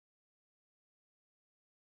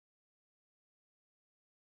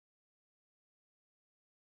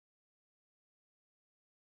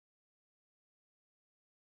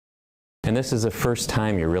And this is the first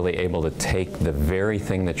time you're really able to take the very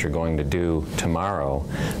thing that you're going to do tomorrow,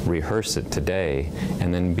 rehearse it today,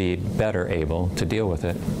 and then be better able to deal with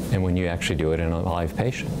it, and when you actually do it in a live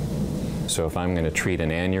patient. So if I'm going to treat an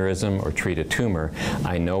aneurysm or treat a tumor,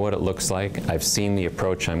 I know what it looks like, I've seen the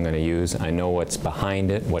approach I'm going to use, I know what's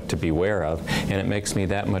behind it, what to beware of, and it makes me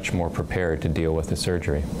that much more prepared to deal with the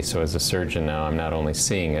surgery. So as a surgeon now, I'm not only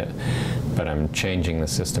seeing it, but I'm changing the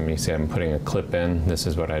system. You see I'm putting a clip in. This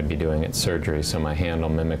is what I'd be doing at surgery, so my hand will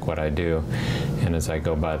mimic what I do. And as I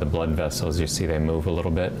go by the blood vessels, you see they move a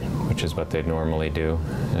little bit, which is what they'd normally do.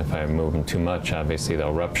 And if I move them too much, obviously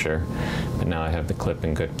they'll rupture. But now I have the clip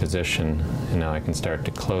in good position, and now I can start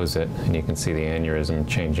to close it, and you can see the aneurysm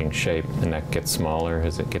changing shape. The neck gets smaller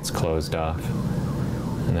as it gets closed off.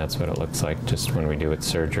 And that's what it looks like just when we do it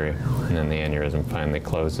surgery. And then the aneurysm finally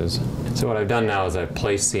closes. So what I've done now is I've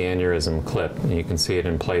placed the aneurysm clip. And you can see it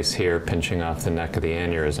in place here, pinching off the neck of the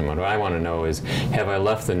aneurysm. What I want to know is, have I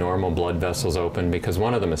left the normal blood vessels open? Because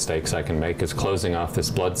one of the mistakes I can make is closing off this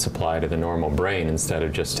blood supply to the normal brain instead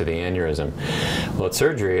of just to the aneurysm. Well, at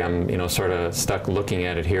surgery, I'm sort of stuck looking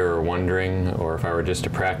at it here or wondering, or if I were just to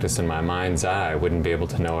practice in my mind's eye, I wouldn't be able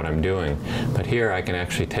to know what I'm doing. But here I can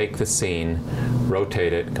actually take the scene,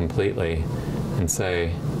 rotate it completely, and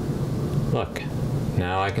say, look,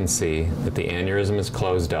 now I can see that the aneurysm is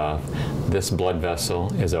closed off, this blood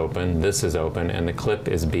vessel is open, this is open, and the clip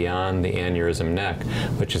is beyond the aneurysm neck,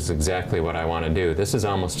 which is exactly what I want to do. This is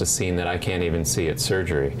almost a scene that I can't even see at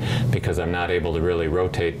surgery because I'm not able to really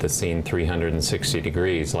rotate the scene 360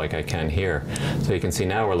 degrees like I can here. So you can see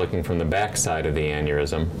now we're looking from the back side of the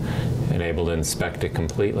aneurysm and able to inspect it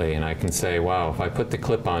completely, and I can say, wow, if I put the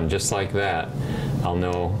clip on just like that, I'll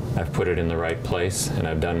know I've put it in the right place and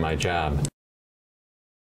I've done my job.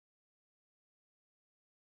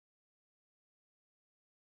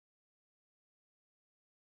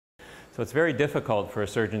 So it's very difficult for a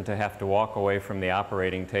surgeon to have to walk away from the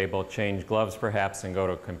operating table, change gloves perhaps, and go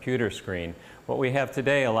to a computer screen. What we have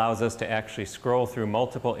today allows us to actually scroll through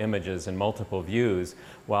multiple images and multiple views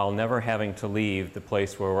while never having to leave the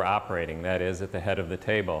place where we're operating, that is, at the head of the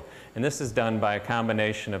table. And this is done by a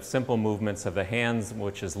combination of simple movements of the hands,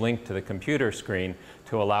 which is linked to the computer screen,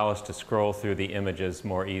 to allow us to scroll through the images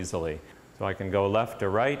more easily. So I can go left or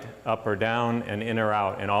right, up or down, and in or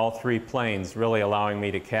out in all three planes, really allowing me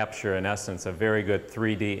to capture, in essence, a very good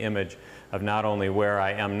 3D image of not only where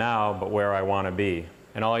I am now, but where I want to be.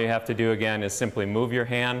 And all you have to do again is simply move your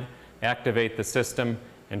hand, activate the system,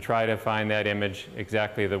 and try to find that image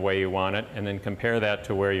exactly the way you want it, and then compare that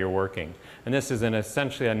to where you're working. And this is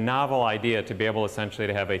essentially a novel idea to be able essentially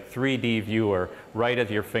to have a 3D viewer right at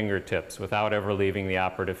your fingertips without ever leaving the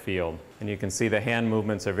operative field. And you can see the hand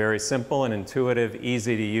movements are very simple and intuitive,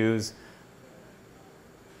 easy to use,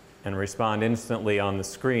 and respond instantly on the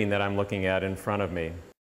screen that I'm looking at in front of me.